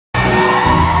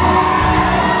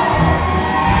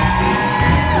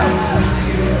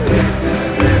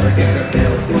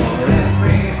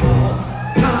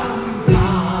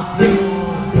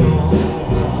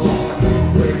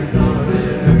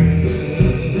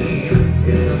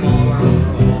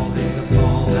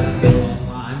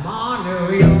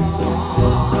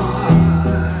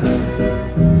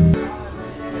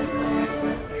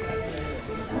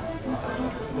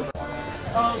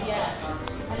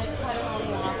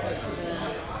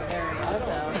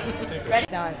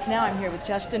Now I'm here with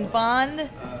Justin Bond,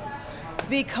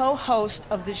 the co-host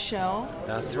of the show.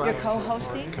 That's right. You're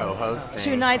co-hosting? Co-hosting.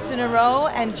 2 nights in a row,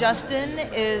 and Justin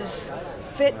is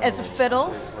fit as a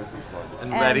fiddle.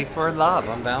 And ready for love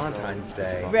on Valentine's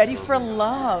Day. Ready for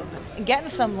love. And getting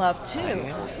some love, too.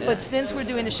 Yeah. But since we're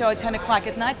doing the show at 10 o'clock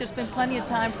at night, there's been plenty of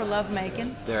time for love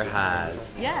making. There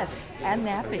has. Yes, and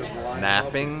napping.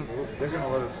 Napping.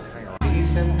 See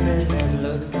something that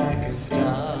looks like a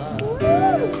star,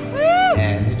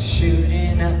 and it's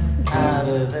shooting up out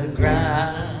of the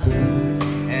ground,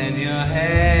 and your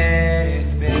head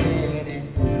is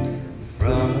spinning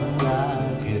from a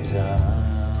loud guitar,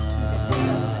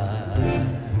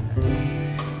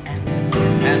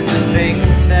 and the thing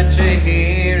that you're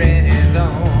hearing is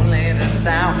only the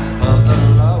sound of the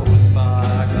low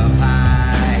spark of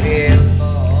high heel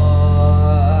voice.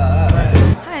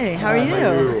 Hi, how are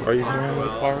you? Are you having a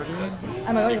little party?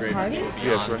 Am I going to a party?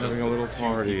 Yes, we're having a little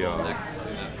party.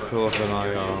 Philip and I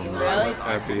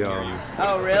at the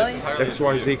Oh, really?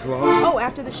 XYZ Club. Oh,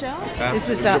 after the show? This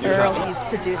is Earl. He's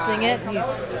producing it.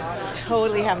 He's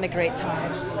totally having a great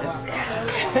time.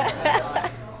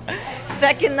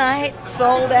 Second night,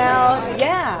 sold out.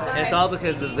 Yeah. It's all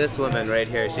because of this woman right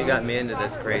here. She got me into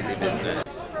this crazy business.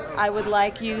 I would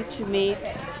like you to meet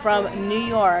from New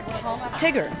York,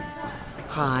 Tigger.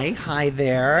 Hi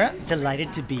there.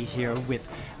 Delighted to be here with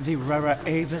the Rara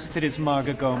Avis that is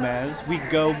Marga Gomez. We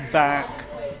go back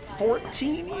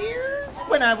 14 years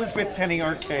when I was with Penny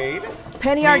Arcade.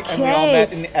 Penny And we all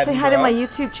met in Arcade. Say hi to my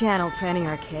Edinburgh. YouTube channel, Penny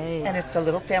Arcade. And it's a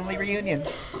little family reunion.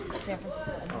 San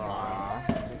Francisco.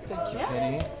 Thank you,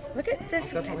 Penny. Look at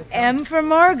this. M for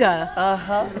Marga.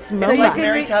 Uh-huh. It's It's like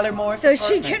Mary Tyler Moore. So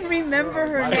she can remember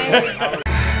her name.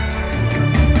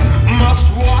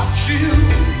 Must watch you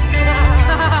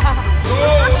go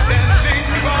dancing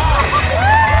by.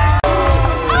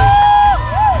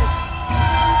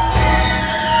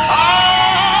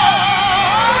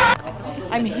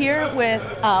 I'm here with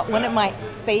one of my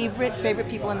favorite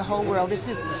people in the whole world. This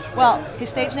is, well, his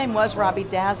stage name was Robbie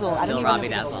Dazzle. Still Robbie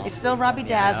Dazzle. It's still Robbie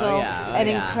Dazzle, an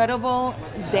incredible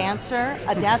dancer,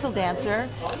 a Dazzle dancer.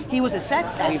 He was a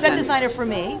set designer for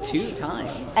me. 2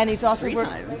 times. And he's also 3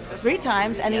 worked times. 3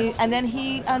 times, and Yes. then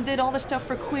he did all the stuff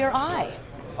for Queer Eye.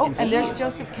 Oh, Indeed. and there's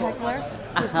Joseph Keckler,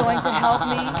 who's going to help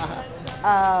me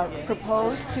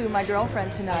propose to my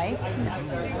girlfriend tonight,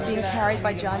 being carried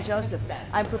by LaJohn Joseph.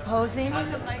 I'm proposing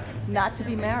not to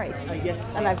be married,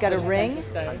 and I've got a ring.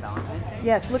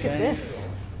 Yes, look at this.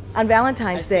 On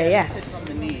Valentine's Day, yes.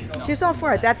 She's all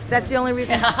for it. That's the only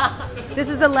reason. This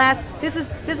is the last. This is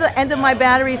the end of my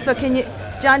battery. So can you,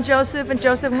 LaJohn Joseph and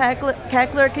Joseph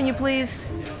Keckler, can you please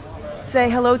say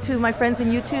hello to my friends in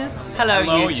YouTube? Hello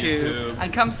YouTube.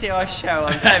 And come see our show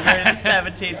on February the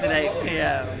 17th at 8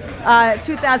 p.m.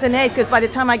 2008, because by the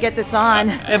time I get this on,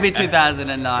 It'll be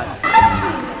 2009.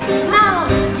 Now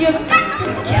you got to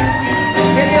kiss me.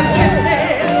 If you kiss me,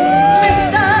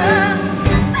 mister,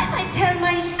 I might tell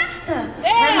my sister.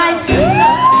 And my sister,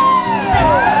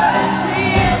 she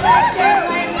might tell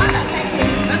my mother.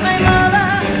 And my mother,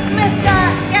 mister,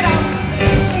 get off.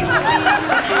 She won't be too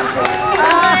happy.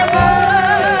 And my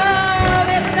mother,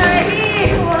 mister, he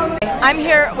won't be. I'm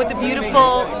here with the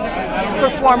beautiful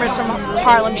performers from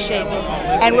Harlem Shake,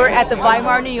 and we're at the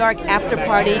Weimar, New York after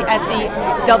party at the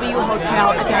W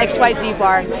Hotel at the XYZ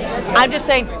bar. I'm just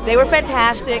saying, they were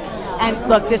fantastic, and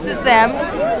look, this is them.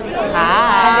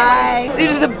 Hi.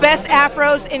 These are the best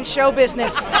afros in show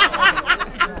business.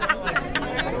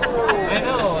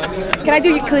 Can I do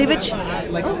your cleavage?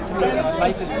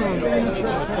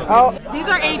 Oh, These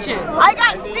are H's. I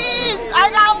got C's.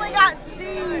 I only got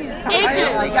C's.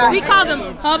 H's. We call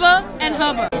them hubba and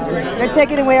hubba. they're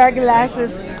taking away our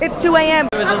glasses. It's 2 a.m.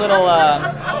 It was a little,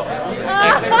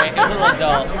 X-ray. It was a little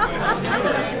dull.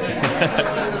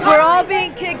 We're all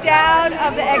being kicked out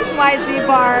of the XYZ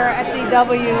bar at the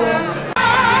W.